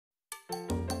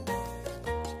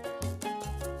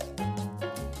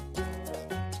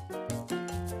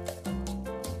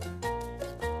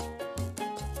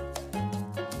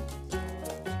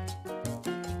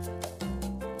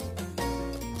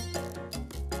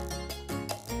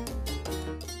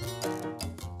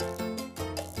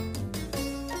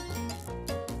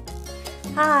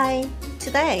Hi!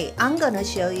 Today I'm gonna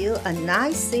show you a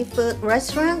nice seafood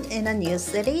restaurant in a new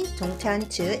city,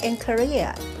 Dongtan2 in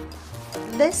Korea.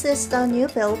 This is the new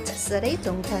built city,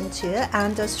 Dongtan2,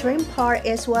 and the shrimp part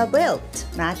is well built,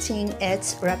 matching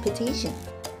its reputation.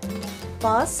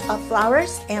 Boughs of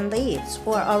flowers and leaves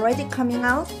were already coming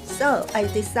out, so I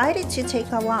decided to take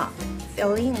a walk,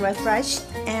 feeling refreshed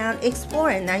and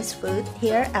explore nice food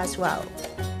here as well.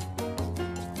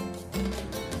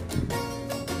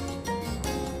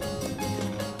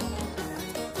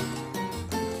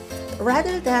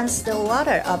 Rather than still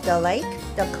water of the lake,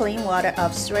 the clean water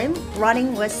of stream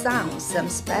running with sound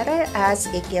seems better as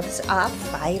it gives off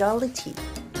vitality.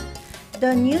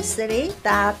 The new city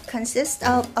that consists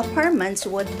of apartments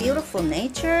with beautiful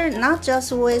nature, not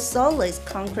just with solid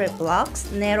concrete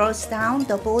blocks, narrows down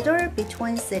the border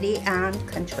between city and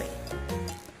country.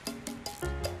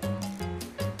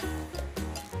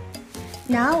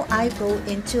 Now I go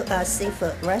into a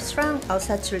seafood restaurant,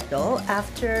 Eosatto,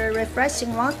 after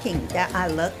refreshing walking that I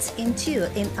looked into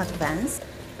in advance.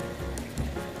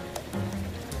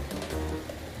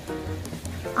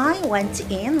 I went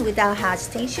in without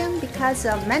hesitation because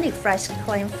of many fresh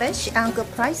clean fish and good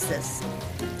prices.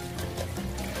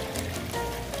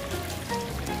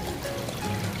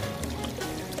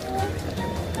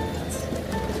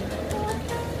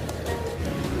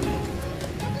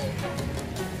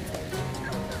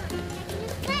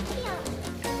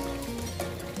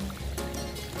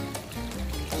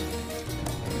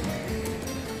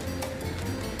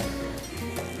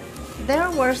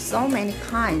 There were so many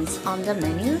kinds on the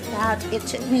menu that it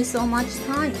took me so much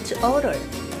time to order.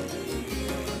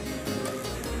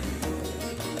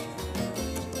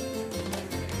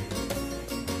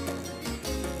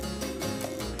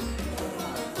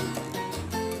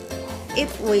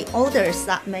 If we order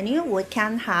that menu, we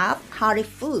can have hearty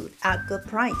food at good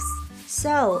price.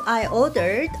 So I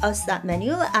ordered a set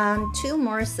menu and 2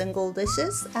 more single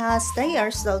dishes as they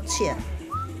are so cheap.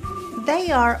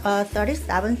 They are a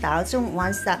 37,000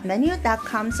 won set menu that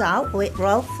comes out with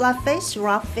raw flatfish,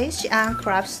 rockfish, and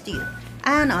crab stew,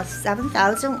 and a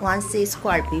 7,000 won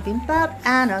Squirt Bibimbap,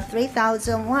 and a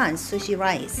 3,000 won sushi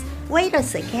rice. Wait a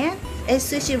second, is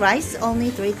sushi rice only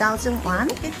 3,000 won?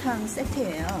 꽃게탕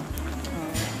세트예요.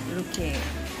 이렇게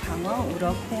광어,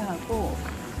 우럭, 회하고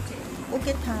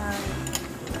꽃게탕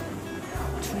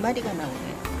 2마리가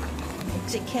나오네요.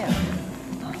 묵직해요.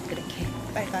 이렇게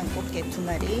빨간 꽃게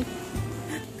 2마리.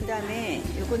 그 다음에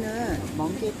요거는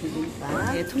멍게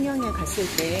비빔밥. 통영에 갔을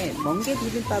때 멍게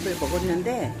비빔밥을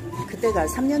먹었는데 그때가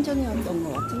 3년 전이었던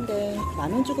것 같은데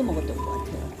 10,000원 주고 먹었던 것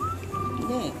같아요.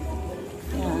 근데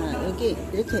야, 여기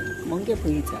이렇게 멍게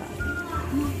보이죠?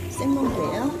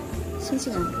 생멍게예요.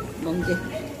 싱싱한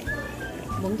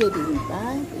멍게 비빔밥.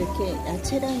 이렇게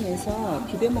야채랑 해서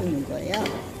비벼 먹는 거예요.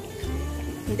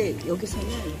 근데 여기서는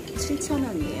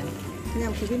 7,000원이에요.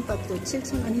 그냥 비빔밥도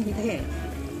 7,000원인데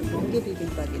멍게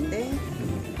비빔밥인데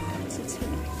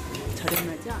 7,000원.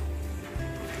 저렴하죠?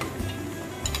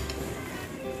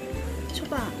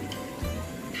 초밥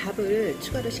밥을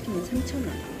추가로 시키면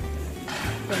 3,000원.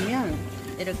 그러면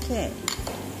이렇게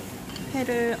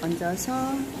회를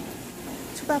얹어서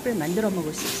초밥을 만들어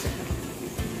먹을 수 있어요.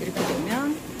 이렇게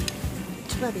되면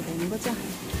초밥이 되는 거죠.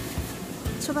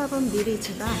 초밥은 미리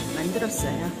제가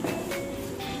만들었어요.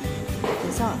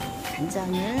 그래서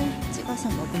간장을 찍어서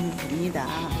먹으면 됩니다.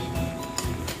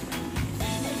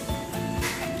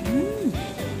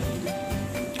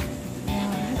 와,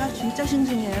 회가 진짜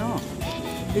싱싱해요.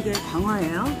 이게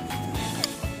광어예요.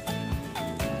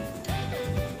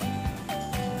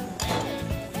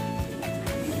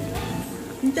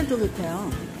 진짜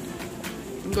쫄깃해요.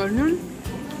 이거는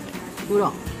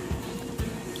우럭.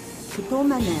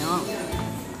 두툼하네요.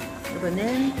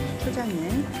 이거는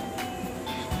초장을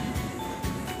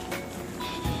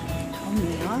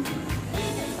좋네요.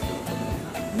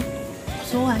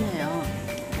 고소하네요.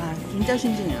 와, 진짜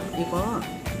싱싱해요. 이거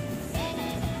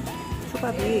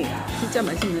초밥이 진짜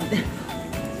맛있는데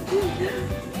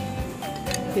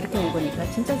이렇게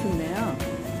먹으니까 진짜 좋네요.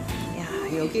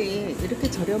 야, 여기 이렇게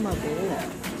저렴하고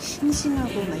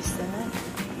싱싱하고 맛있어요.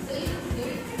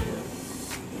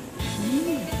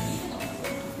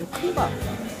 이 큰 거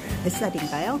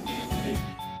뱃살인가요?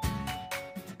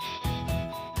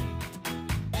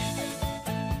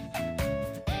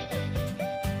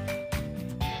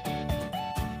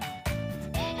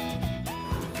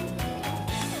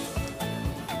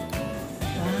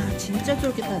 진짜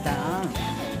쫄깃하다.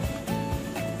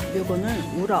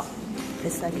 요거는 우럭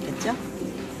뱃살이겠죠?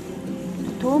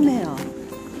 도톰해요.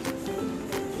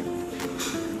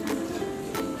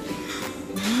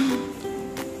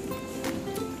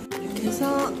 이렇게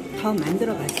해서 더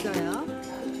만들어 봤어요.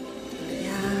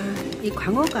 이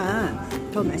광어가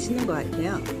더 맛있는 것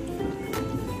같아요.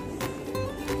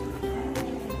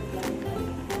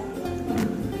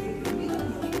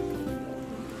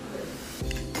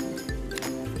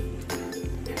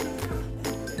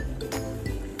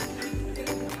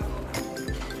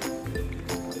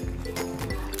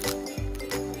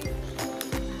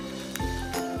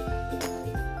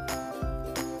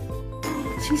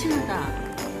 싱싱하다.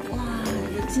 와,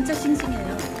 이거 진짜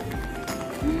싱싱해요.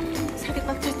 살이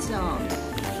꽉 찼죠? 와,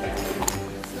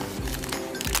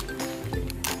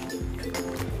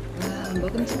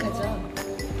 먹음직하죠?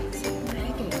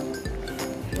 새빨개요.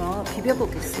 이거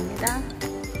비벼보겠습니다.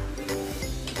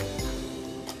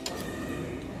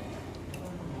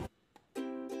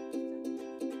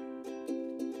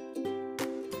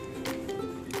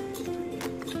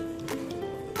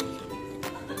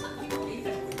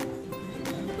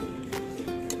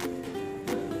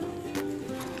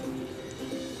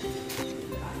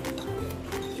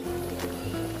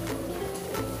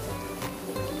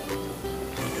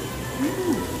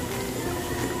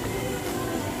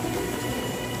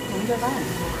 멍게가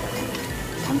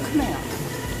상큼해요.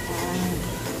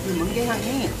 이 멍게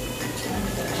향이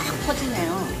확 퍼지네요.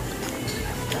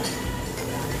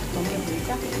 멍게 보이죠?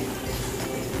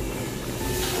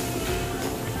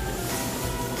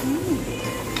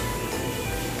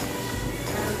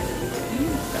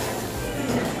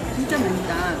 진짜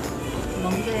맛있다.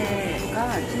 멍게가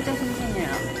진짜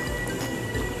신선해요.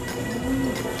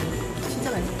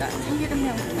 진짜 맛있다. 참기름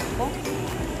향도 나고.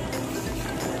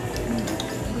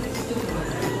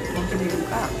 멍게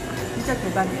비빔밥 진짜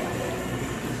대박이에요.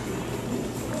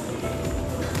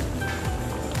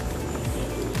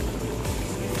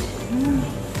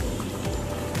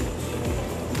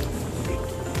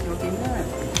 여기는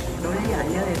널리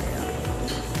알려야 돼요.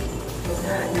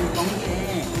 이 멍게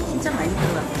진짜 많이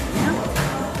들어갔거든요.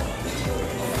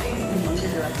 멍게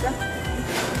들어갔죠?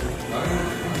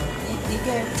 이게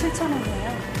 7,000원이에요.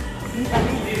 비빔밥이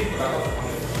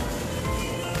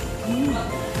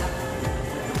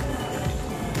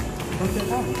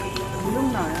멍게가 무럭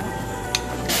나와요.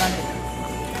 대박이에요.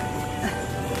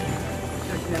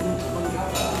 여기 멍게.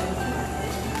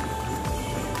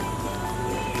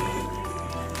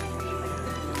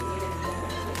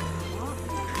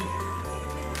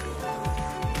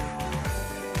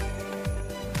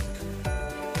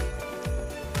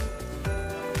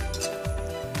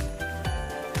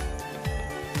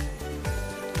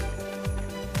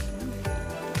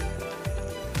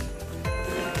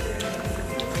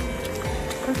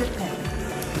 쫄깃해요.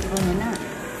 이번에는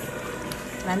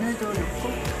마늘도 넣고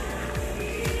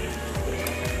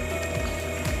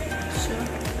술,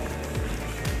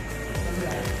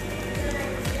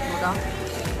 물어,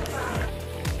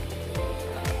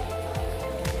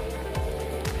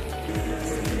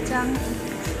 짠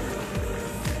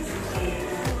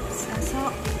싸서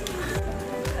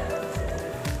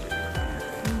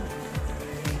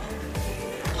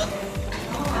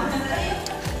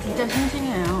진짜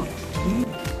싱싱해요.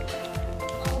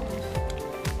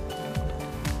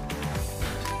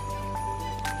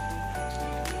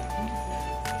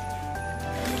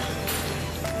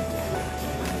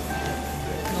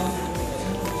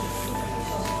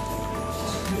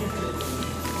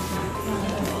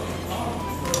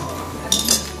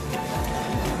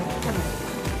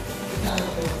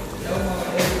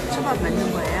 초밥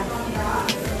만든 거예요.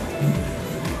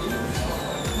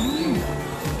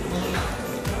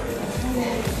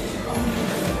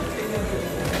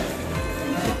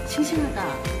 싱싱하다.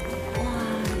 와,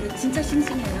 이거 진짜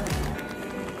싱싱해요.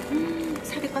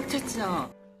 살이 꽉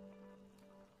찼죠?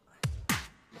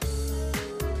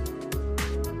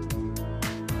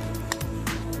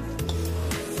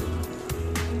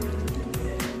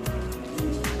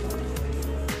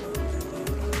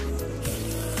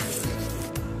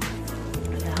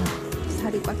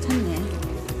 살이 꽉 찼네.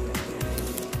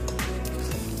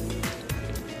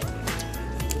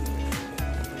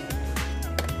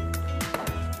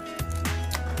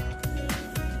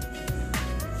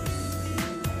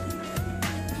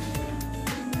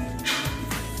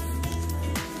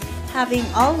 Having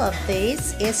all of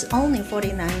these is only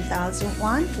 49,000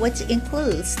 won, which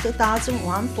includes 2,000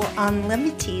 won for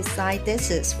unlimited side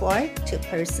dishes for 2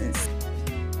 persons.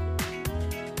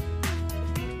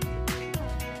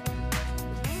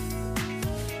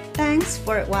 Thanks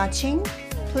for watching.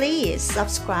 Please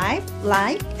subscribe,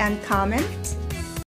 like, and comment.